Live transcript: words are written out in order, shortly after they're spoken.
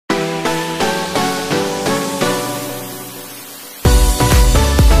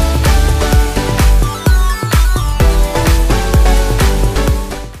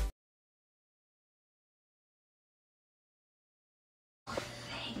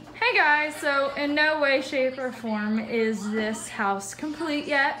Hey guys, so in no way, shape, or form is this house complete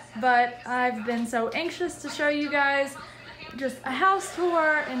yet, but I've been so anxious to show you guys just a house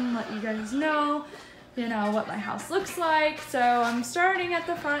tour and let you guys know, what my house looks like. So I'm starting at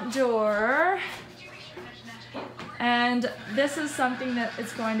the front door, and this is something that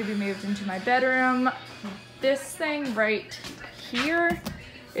is going to be moved into my bedroom. This thing right here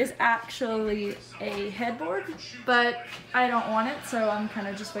is actually a headboard, but I don't want it, so I'm kind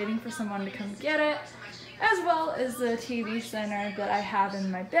of just waiting for someone to come get it, as well as the TV center that I have in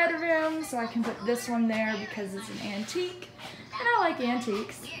my bedroom, so I can put this one there because it's an antique, and I like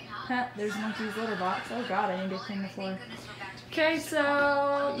antiques. There's Monkey's litter box. Oh god, I need to clean the floor. Okay,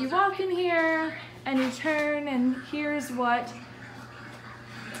 so you walk in here and you turn, and here's what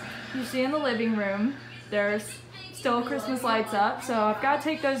you see in the living room. There's still Christmas lights up, so I've got to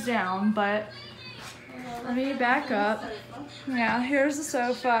take those down, but let me back up. Yeah, here's the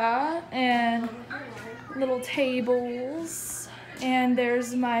sofa and little tables, and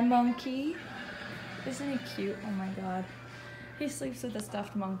there's my monkey. Isn't he cute? Oh my god. He sleeps with a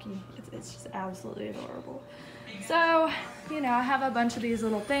stuffed monkey. It's just absolutely adorable. So, I have a bunch of these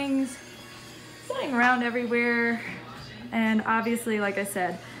little things sitting around everywhere, and obviously, like I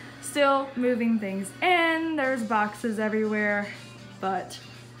said, still moving things in. There's boxes everywhere, but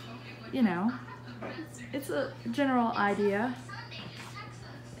it's a general idea.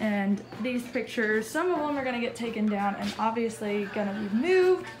 And these pictures, some of them are gonna get taken down and obviously gonna be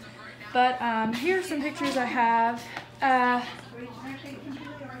moved, but here's some pictures I have.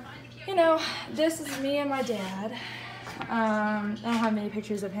 This is me and my dad. I don't have many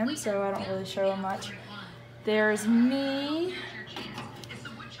pictures of him, so I don't really show him much. There's me.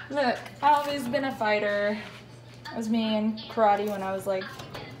 Look, I've always been a fighter. It was me in karate when I was like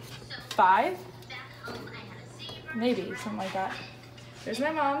 5, maybe, something like that. There's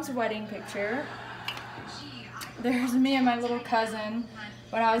my mom's wedding picture. There's me and my little cousin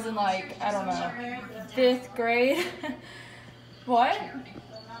when I was in like, I don't know, 5th grade. What?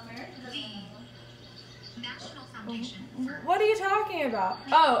 What are you talking about?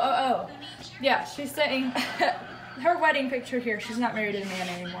 Oh. Yeah, she's saying her wedding picture here. She's not married to a man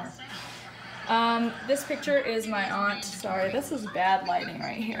anymore. This picture is my aunt. Sorry, this is bad lighting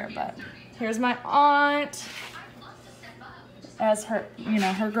right here, but here's my aunt as her,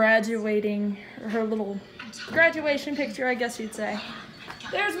 her graduating, her little graduation picture, I guess you'd say.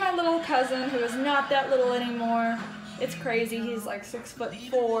 There's my little cousin who is not that little anymore. It's crazy. He's like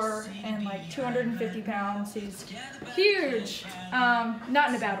 6'4" and like 250 pounds. He's huge. Not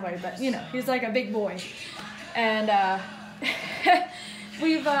in a bad way, but he's like a big boy. And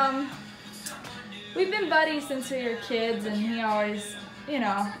we've been buddies since we were kids, and he always,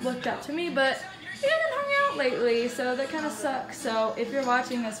 looked up to me, but we haven't hung out lately, so that kind of sucks. So if you're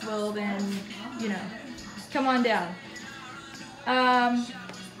watching this, Will, then, come on down.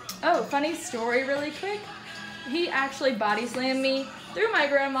 Oh, funny story really quick. He actually body slammed me through my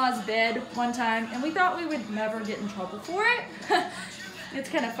grandma's bed one time, and we thought we would never get in trouble for it. It's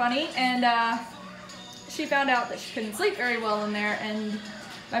kind of funny, and she found out that she couldn't sleep very well in there, and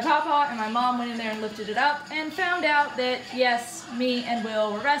my papa and my mom went in there and lifted it up and found out that, yes, me and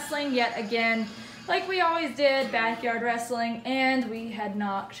Will were wrestling yet again, like we always did, backyard wrestling, and we had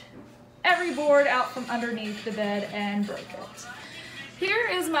knocked every board out from underneath the bed and broke it. Here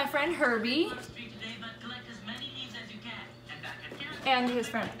is my friend Herbie and his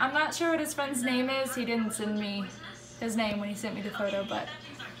friend. I'm not sure what his friend's name is. He didn't send me his name when he sent me the photo, but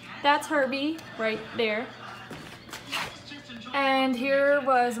that's Herbie right there. And here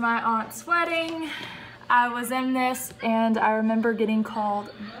was my aunt's wedding. I was in this, and I remember getting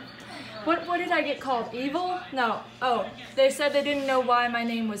called, what did I get called? Evil? No. Oh, they said they didn't know why my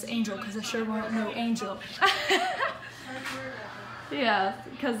name was Angel, because I sure weren't no angel. Yeah,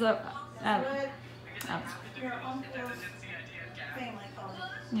 because of,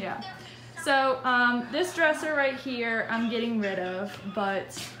 yeah. So, this dresser right here, I'm getting rid of,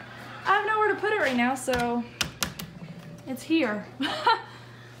 but I have nowhere to put it right now, so it's here.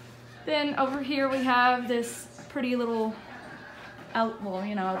 Then over here we have this pretty little, well,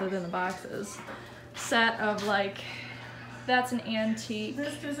 other than the boxes, set of like, that's an antique.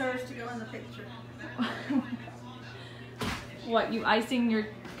 This deserves to go in the picture. What, you icing your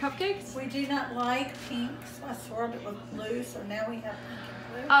cupcakes? We do not like pink, so I swirled it with blue, so now we have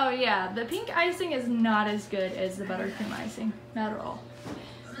pink and blue. Oh yeah, the pink icing is not as good as the buttercream icing, not at all.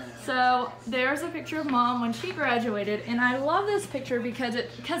 So there's a picture of Mom when she graduated, and I love this picture because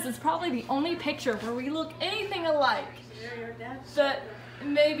it's probably the only picture where we look anything alike. But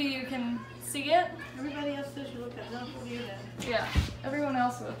maybe you can see it? Everybody else says you look at them. What do you do? Yeah. Everyone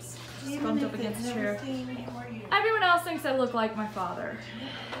else whoops. Just bumped up against the chair. You. Everyone else thinks I look like my father.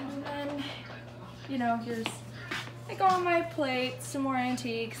 And then, you know, here's like all my plates, some more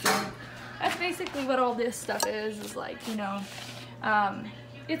antiques. And that's basically what all this stuff is like, you know.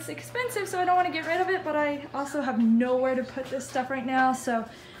 It's expensive, so I don't want to get rid of it, but I also have nowhere to put this stuff right now. So,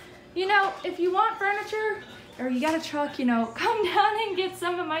 you know, if you want furniture or you got a truck, you know, come down and get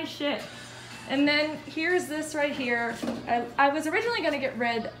some of my shit. And then here's this right here. I was originally going to get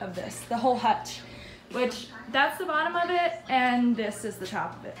rid of this, the whole hutch, which that's the bottom of it and this is the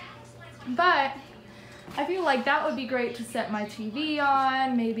top of it. But I feel like that would be great to set my TV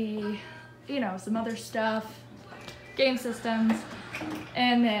on, maybe, you know, some other stuff, game systems.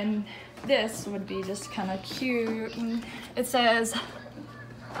 And then this would be just kind of cute. And it says,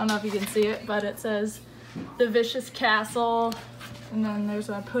 I don't know if you can see it, but it says The Vicious Castle. And then there's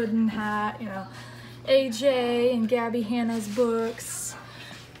my pudding hat, you know, AJ and Gabby Hanna's books.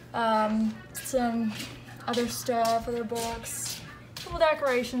 Some other stuff, other books. Little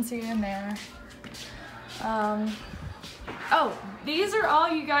decorations here and there. Oh, these are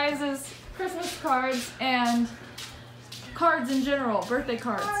all you guys' Christmas cards and cards in general, birthday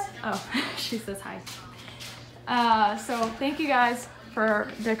cards. Oh, she says hi. So thank you guys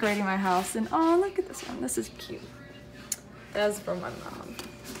for decorating my house. And oh, look at this one. This is cute. That's from my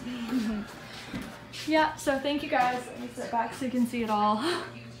mom. Yeah, so thank you guys. Let me sit back so you can see it all.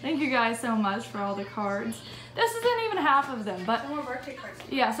 Thank you guys so much for all the cards. This isn't even half of them, but Some more birthday cards.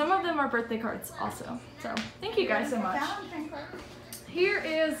 yeah, some of them are birthday cards also. So thank you guys so much. Here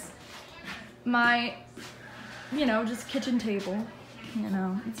is my, you know, just kitchen table. You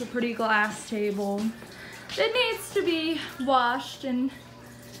know, it's a pretty glass table. It needs to be washed and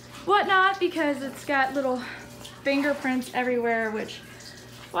whatnot because it's got little fingerprints everywhere, which,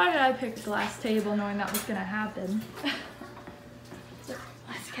 why did I pick a glass table knowing that was gonna happen? So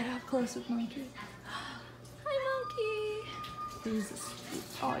let's get up close with Monkey. Hi, Monkey.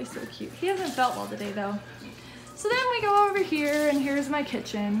 Oh, he's so cute. He hasn't felt well today though. So then we go over here and here's my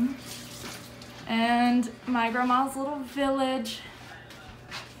kitchen and my grandma's little village.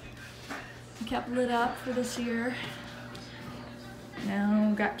 Kept lit up for this year.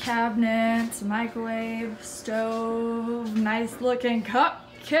 Now got cabinets, microwave, stove, nice looking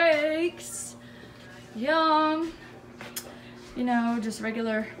cupcakes. Yum. You know, just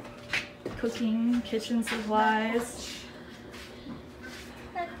regular cooking, kitchen supplies.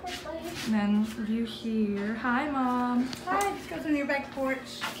 And then view here. Hi, Mom. Hi, this goes on your back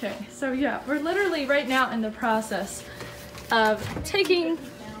porch. Okay, so yeah, we're literally right now in the process of taking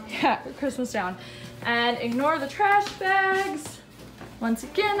Christmas down. And ignore the trash bags. Once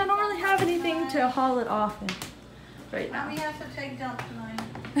again, I don't really have anything to haul it off in right now. Mommy has to take dump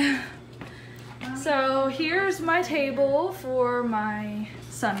tonight. So here's my table for my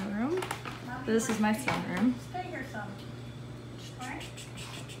sunroom. This is my sunroom. Stay here some. Right?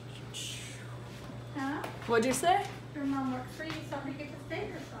 Huh? What'd you say? Your mom works for you, so you get to stay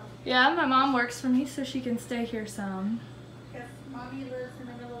here some. Yeah, my mom works for me so she can stay here some. Because Mommy lives in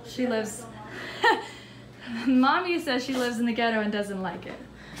the middle of the She ghetto lives. so much. Mommy says she lives in the ghetto and doesn't like it.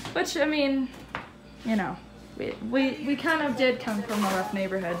 Which, I mean, you know, we kind of did come from a rough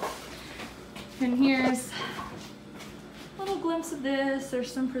neighborhood. And here's a little glimpse of this.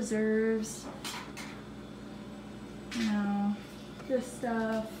 There's some preserves. You know, this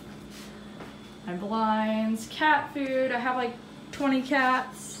stuff. My blinds, cat food. I have like 20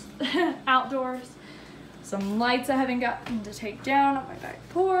 cats outdoors. Some lights I haven't gotten to take down on my back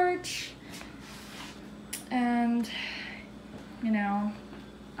porch. And, you know,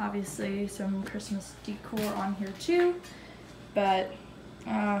 obviously some Christmas decor on here too. But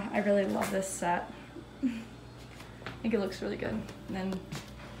I really love this set. I think it looks really good. And then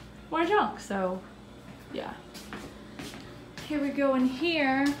more junk, so yeah. Here we go in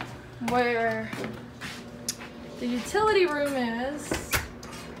here where the utility room is.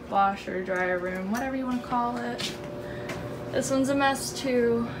 Washer, dryer room, whatever you want to call it. This one's a mess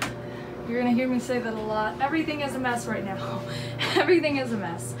too. You're gonna hear me say that a lot. Everything is a mess right now. Everything is a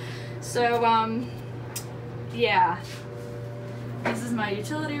mess. So, yeah. This is my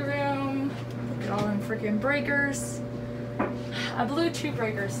utility room. Look at all them freaking breakers. I blew 2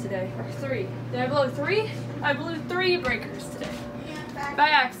 breakers today, or 3. Did I blow 3? I blew 3 breakers today. By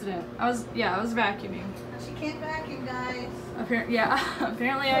accident. I was vacuuming. She can't vacuum, guys. Apparently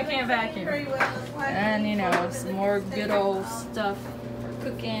I can't vacuum. And you know, some more good old stuff for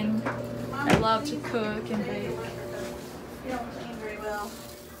cooking. I love to cook and bake. You don't clean very well.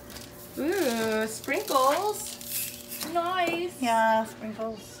 Ooh, sprinkles. Nice. Yeah,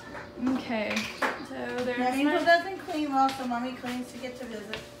 sprinkles. Okay, so there's Now, Angel doesn't clean well, so Mommy cleans to get to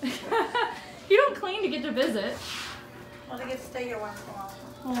visit. You don't clean to get to visit. Well, to get to stay here once in a while.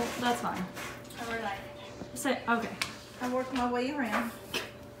 Well, that's fine. Every night. So, okay. I work my way around.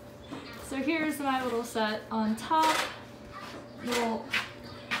 So here's my little set on top. Little,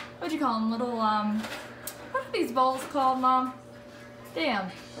 what'd you call them? Little, what are these bowls called, Mom?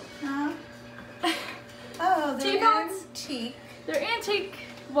 Damn. Huh? Oh, they're Teapots? antique. They're antique,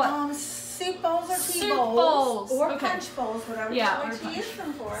 what? Soup bowls or tea Soup bowls. bowls. Or Okay. punch bowls, whatever Yeah, you or like to punch. use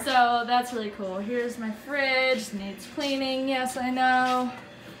them for. So that's really cool. Here's my fridge. Needs cleaning. Yes, I know.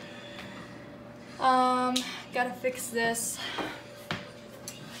 Gotta fix this.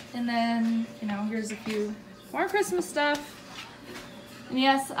 And then, you know, here's a few more Christmas stuff. And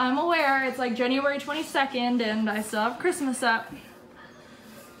yes, I'm aware it's like January 22nd and I still have Christmas up.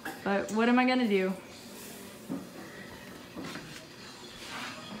 But what am I gonna do?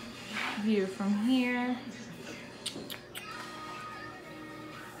 View from here.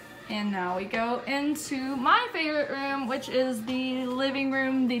 And now we go into my favorite room, which is the living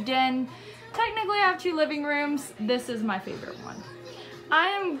room, the den. Technically I have 2 living rooms. This is my favorite one. I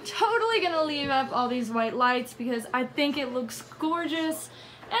am totally gonna leave up all these white lights because I think it looks gorgeous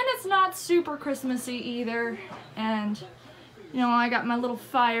and it's not super Christmassy either. And you know, I got my little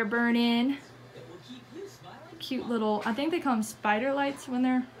fire burning. Cute little, I think they call them spider lights when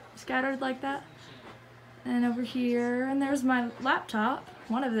they're scattered like that. And over here, and there's my laptop,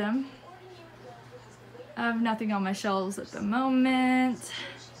 one of them. I have nothing on my shelves at the moment.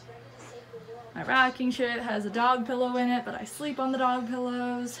 My rocking chair has a dog pillow in it, but I sleep on the dog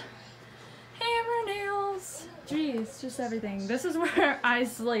pillows. Hammer nails. Geez, just everything. This is where I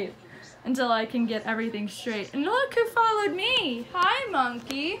sleep until I can get everything straight. And look who followed me. Hi,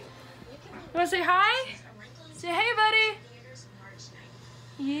 monkey. You wanna say hi? Say hey, buddy.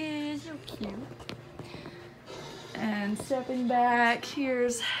 Yeah, so cute. And stepping back,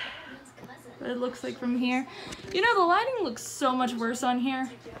 here's what it looks like from here. You know, the lighting looks so much worse on here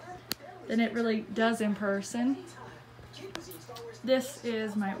than it really does in person. This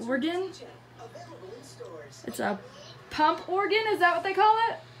is my organ. It's a pump organ, is that what they call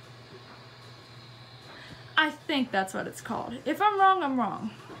it? I think that's what it's called. If I'm wrong, I'm wrong.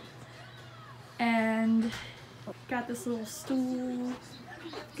 And got this little stool,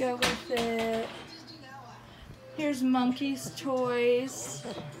 go with it. Here's Monkey's toys.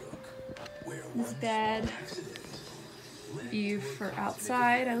 His bed. View for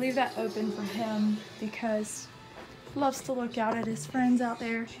outside. I leave that open for him because he loves to look out at his friends out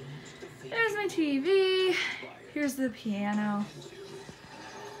there. There's my TV. Here's the piano.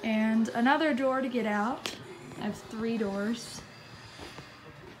 And another door to get out. I have 3 doors.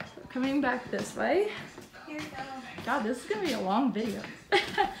 So coming back this way. Here you go. God, this is gonna be a long video.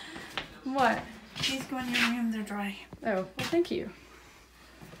 What? These go in your room, they're dry. Oh, well, thank you.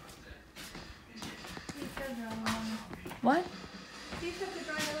 What? These have to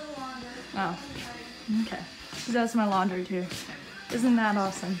dry a little longer. Oh, okay. That's my laundry too. Isn't that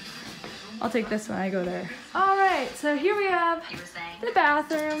awesome? I'll take this when I go there. All right, so here we have the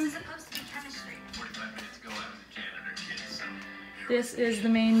bathroom. This is the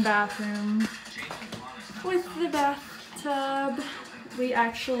main bathroom with the bathtub. We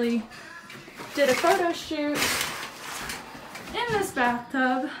actually did a photo shoot in this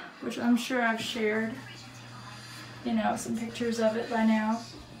bathtub, which I'm sure I've shared, you know, some pictures of it by now.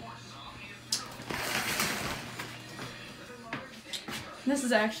 This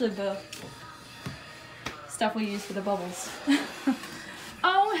is actually the stuff we use for the bubbles.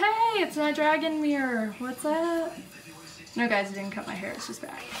 Oh, hey, it's my dragon mirror. What's that? No, guys, I didn't cut my hair. It's just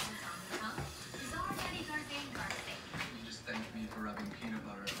back.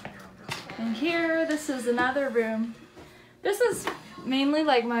 And here, this is another room. This is mainly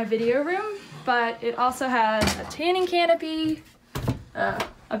like my video room, but it also has a tanning canopy,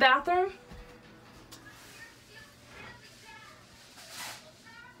 a bathroom,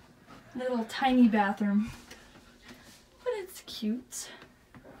 a little tiny bathroom, but it's cute.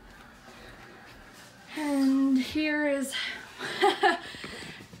 And here is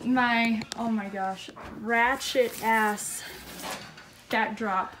my, oh my gosh, ratchet ass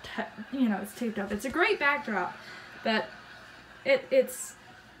backdrop. You know, it's taped up. It's a great backdrop, but it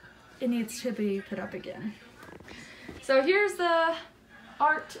needs to be put up again. So here's the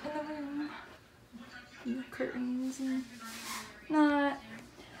art in the room, and the curtains and not.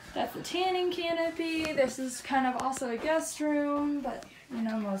 That's the tanning canopy. This is kind of also a guest room, but you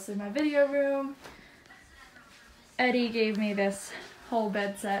know, mostly my video room. Eddie gave me this whole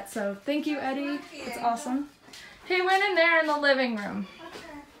bed set, so thank you, Eddie. It's awesome. He went in there in the living room.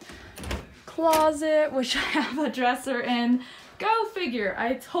 closet, which I have a dresser in. Go figure,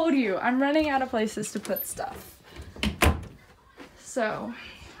 I told you, I'm running out of places to put stuff. So,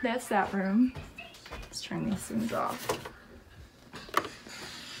 that's that room. Let's turn these things off.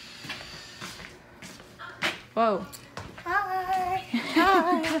 Whoa. Hi.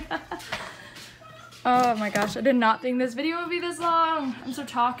 Hi. Oh my gosh, I did not think this video would be this long. I'm so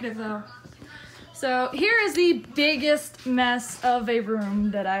talkative though. So here is the biggest mess of a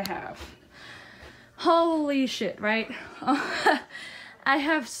room that I have. Holy shit, right? I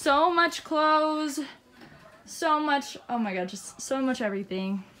have so much clothes, so much, oh my god, just so much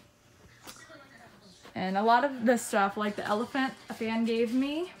everything. And a lot of this stuff, like the elephant a fan gave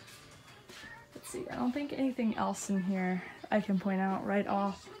me. Let's see, I don't think anything else in here I can point out right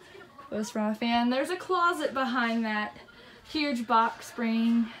off was from a fan. There's a closet behind that huge box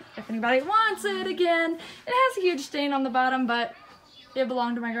spring, if anybody wants it again. It has a huge stain on the bottom, but it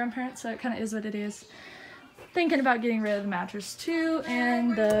belonged to my grandparents, so it kind of is what it is. Thinking about getting rid of the mattress too,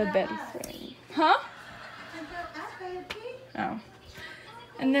 and the bed frame. Huh? Oh.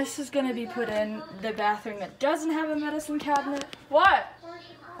 And this is gonna be put in the bathroom that doesn't have a medicine cabinet. What?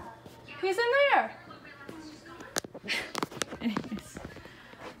 He's in there. Anyways.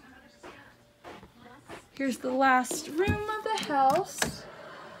 Here's the last room of the house.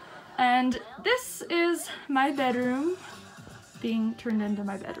 And this is my bedroom being turned into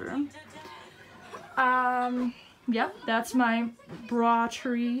my bedroom. Yep, that's my bra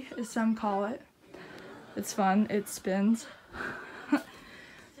tree, as some call it. It's fun, it spins.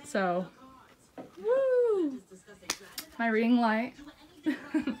 So, woo! My ring light.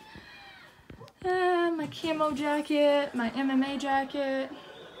 And my camo jacket, my MMA jacket.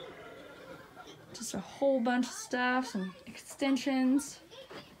 Just a whole bunch of stuff, some extensions.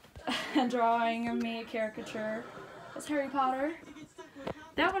 A drawing of me, a caricature. That's Harry Potter.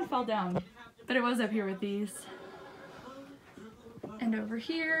 That one fell down, but it was up here with these. And over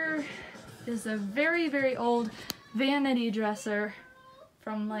here is a very, very old vanity dresser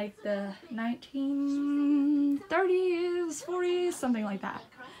from like the 1930s, 40s, something like that.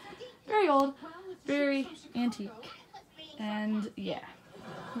 Very old, very antique. And yeah,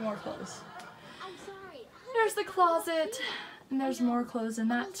 more clothes. There's the closet, and there's more clothes in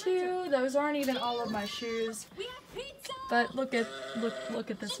that too. Those aren't even all of my shoes. But look at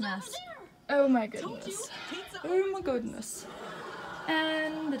this mess. Oh my goodness. Oh my goodness.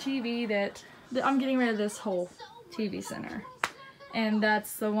 And the TV that I'm getting rid of this whole TV center. And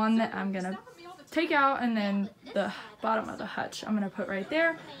that's the one that I'm gonna take out, and then the bottom of the hutch I'm gonna put right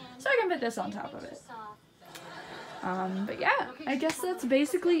there so I can put this on top of it. But yeah, I guess that's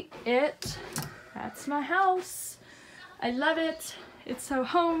basically it. That's my house. I love it. It's so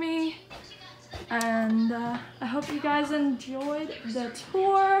homey. And I hope you guys enjoyed the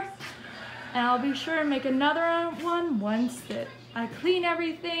tour. And I'll be sure to make another one once that I clean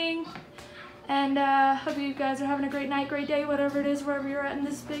everything. And hope you guys are having a great night, great day, whatever it is, wherever you're at in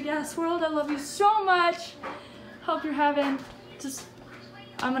this big ass world. I love you so much. Hope you're having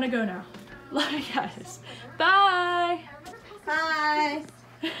I'm gonna go now. Love you guys. Bye. Bye.